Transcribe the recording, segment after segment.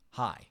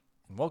Hi,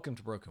 and welcome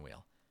to Broken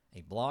Wheel,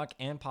 a blog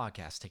and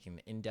podcast taking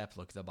an in-depth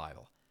look at the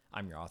Bible.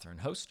 I'm your author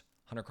and host,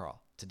 Hunter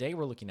Carl. Today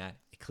we're looking at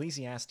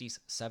Ecclesiastes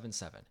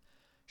 7:7.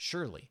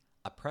 Surely,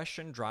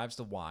 oppression drives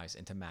the wise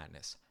into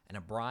madness, and a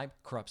bribe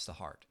corrupts the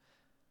heart.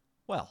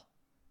 Well,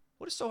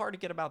 what is so hard to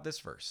get about this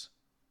verse?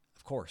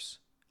 Of course,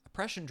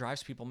 oppression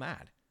drives people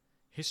mad.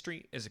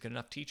 History is a good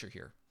enough teacher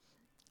here.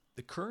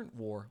 The current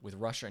war with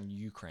Russia and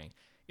Ukraine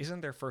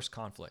isn't their first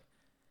conflict.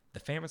 The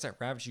famines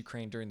that ravaged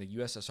Ukraine during the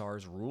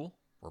USSR's rule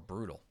were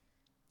brutal.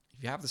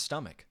 If you have the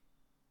stomach,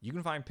 you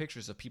can find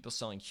pictures of people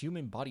selling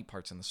human body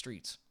parts in the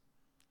streets.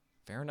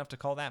 Fair enough to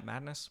call that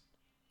madness?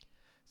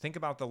 Think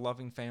about the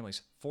loving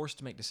families forced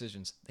to make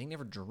decisions they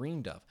never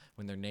dreamed of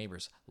when their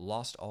neighbors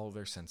lost all of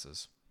their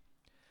senses.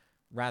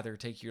 Rather,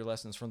 take your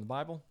lessons from the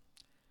Bible.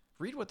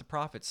 Read what the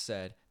prophets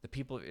said the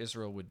people of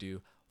Israel would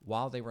do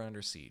while they were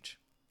under siege.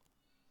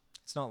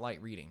 It's not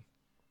light reading.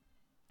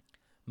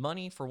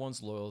 Money for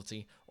one's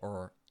loyalty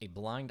or a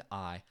blind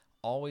eye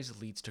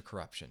always leads to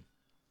corruption.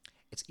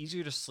 It's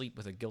easier to sleep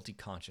with a guilty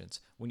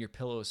conscience when your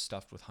pillow is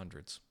stuffed with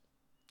hundreds.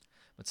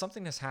 But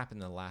something has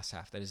happened in the last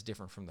half that is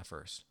different from the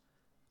first.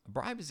 A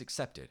bribe is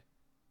accepted,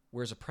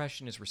 whereas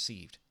oppression is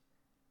received.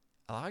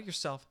 Allow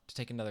yourself to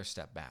take another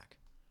step back.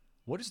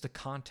 What is the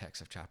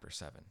context of chapter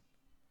 7?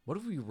 What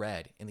have we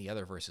read in the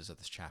other verses of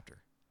this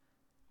chapter?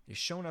 It has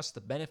shown us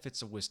the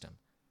benefits of wisdom,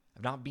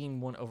 of not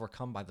being one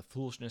overcome by the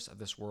foolishness of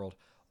this world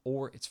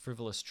or its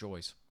frivolous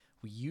joys.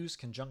 We use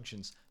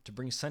conjunctions to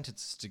bring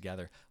sentences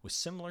together with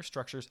similar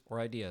structures or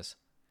ideas.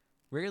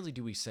 Rarely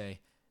do we say,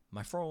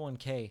 my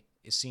 401k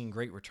is seeing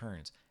great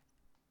returns,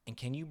 and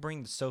can you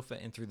bring the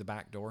sofa in through the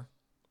back door?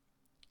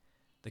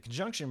 The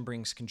conjunction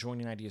brings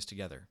conjoining ideas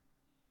together.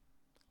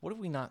 What have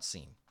we not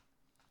seen?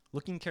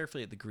 Looking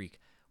carefully at the Greek,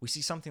 we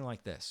see something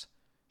like this.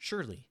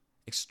 Surely,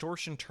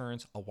 extortion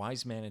turns a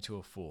wise man into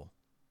a fool.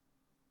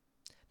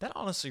 That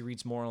honestly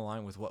reads more in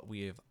line with what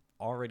we have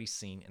already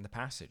seen in the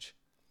passage.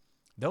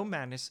 Though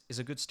madness is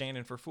a good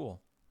stand-in for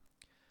fool.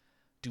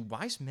 Do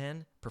wise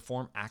men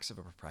perform acts of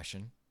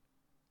oppression?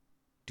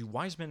 Do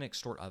wise men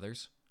extort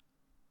others?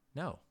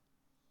 No.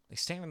 They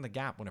stand in the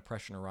gap when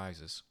oppression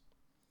arises.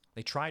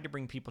 They try to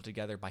bring people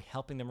together by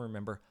helping them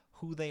remember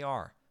who they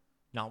are,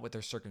 not what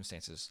their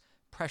circumstances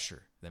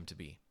pressure them to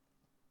be.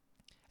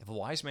 If a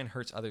wise man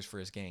hurts others for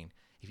his gain,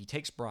 if he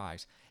takes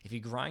bribes, if he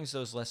grinds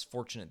those less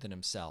fortunate than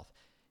himself,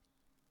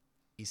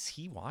 is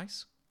he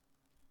wise?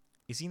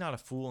 Is he not a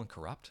fool and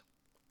corrupt?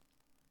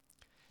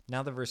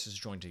 Now the verses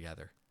join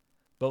together.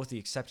 Both the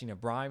accepting of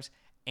bribes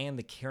and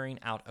the carrying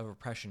out of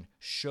oppression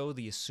show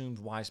the assumed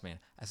wise man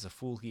as the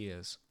fool he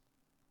is.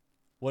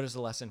 What is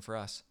the lesson for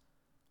us?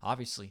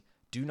 Obviously,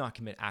 do not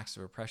commit acts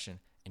of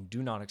oppression and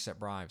do not accept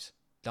bribes.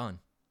 Done.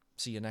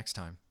 See you next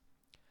time.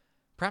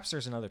 Perhaps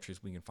there's another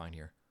truth we can find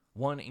here,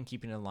 one in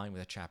keeping in line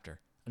with the chapter,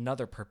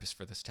 another purpose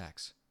for this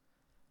text.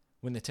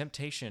 When the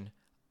temptation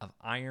of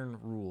iron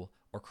rule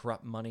or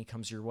corrupt money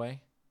comes your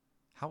way,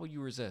 how will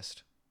you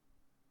resist?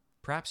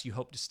 Perhaps you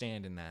hope to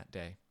stand in that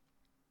day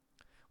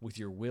with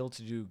your will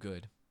to do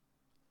good.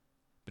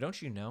 But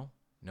don't you know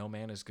no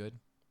man is good?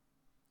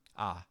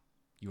 Ah,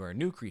 you are a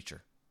new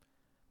creature,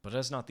 but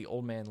does not the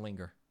old man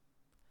linger?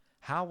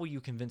 How will you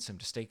convince him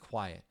to stay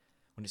quiet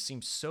when it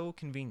seems so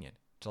convenient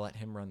to let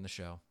him run the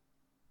show?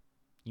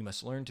 You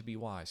must learn to be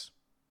wise.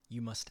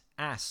 You must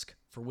ask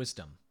for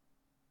wisdom.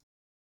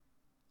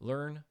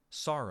 Learn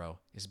sorrow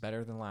is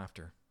better than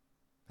laughter,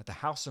 that the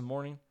house of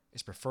mourning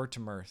is preferred to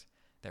mirth,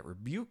 that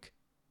rebuke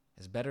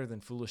is better than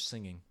foolish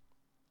singing.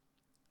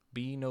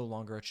 Be no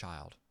longer a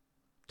child,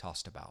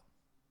 tossed about.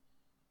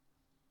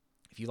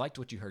 If you liked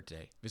what you heard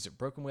today, visit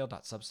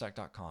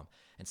brokenwhale.substack.com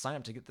and sign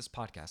up to get this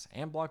podcast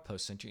and blog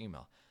posts sent to your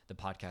email. The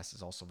podcast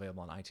is also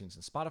available on iTunes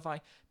and Spotify.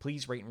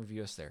 Please rate and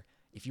review us there.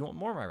 If you want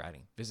more of my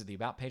writing, visit the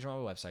About page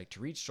on my website to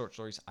read short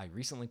stories I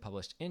recently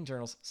published in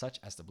journals such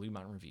as the Blue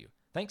Mountain Review.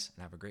 Thanks,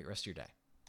 and have a great rest of your day.